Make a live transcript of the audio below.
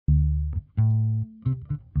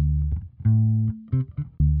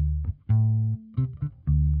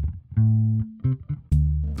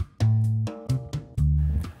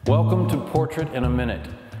Welcome to Portrait in a Minute.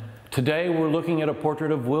 Today we're looking at a portrait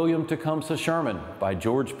of William Tecumseh Sherman by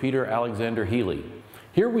George Peter Alexander Healy.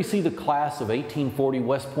 Here we see the class of 1840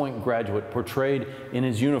 West Point graduate portrayed in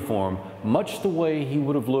his uniform, much the way he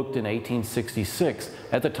would have looked in 1866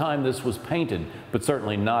 at the time this was painted, but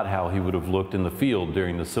certainly not how he would have looked in the field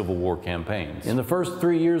during the Civil War campaigns. In the first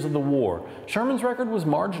 3 years of the war, Sherman's record was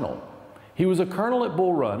marginal. He was a colonel at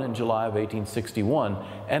Bull Run in July of 1861,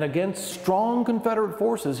 and against strong Confederate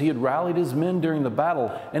forces he had rallied his men during the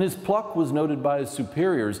battle, and his pluck was noted by his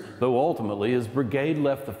superiors, though ultimately his brigade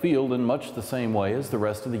left the field in much the same way as the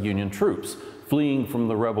rest of the Union troops, fleeing from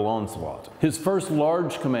the rebel onslaught. His first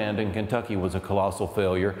large command in Kentucky was a colossal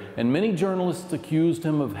failure, and many journalists accused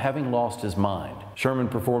him of having lost his mind. Sherman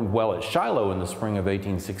performed well at Shiloh in the spring of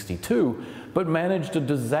 1862, but managed a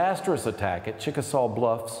disastrous attack at Chickasaw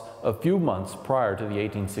Bluffs a few months prior to the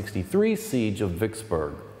 1863 siege of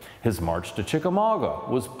Vicksburg. His march to Chickamauga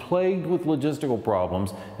was plagued with logistical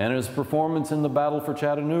problems, and his performance in the battle for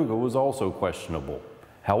Chattanooga was also questionable.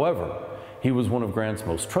 However, he was one of Grant's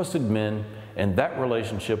most trusted men, and that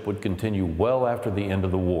relationship would continue well after the end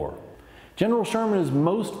of the war. General Sherman is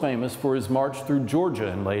most famous for his march through Georgia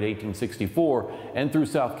in late 1864 and through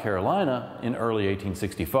South Carolina in early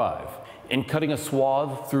 1865. In cutting a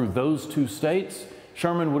swath through those two states,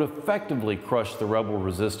 Sherman would effectively crush the rebel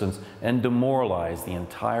resistance and demoralize the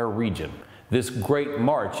entire region. This Great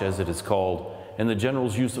March, as it is called, and the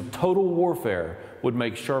general's use of total warfare would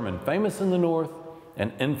make Sherman famous in the North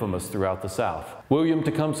and infamous throughout the South. William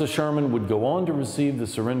Tecumseh Sherman would go on to receive the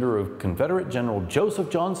surrender of Confederate General Joseph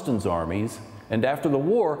Johnston's armies, and after the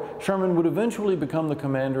war, Sherman would eventually become the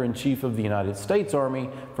Commander-in-Chief of the United States Army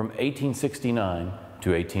from 1869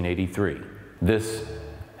 to 1883. This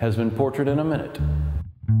has been Portrait in a Minute.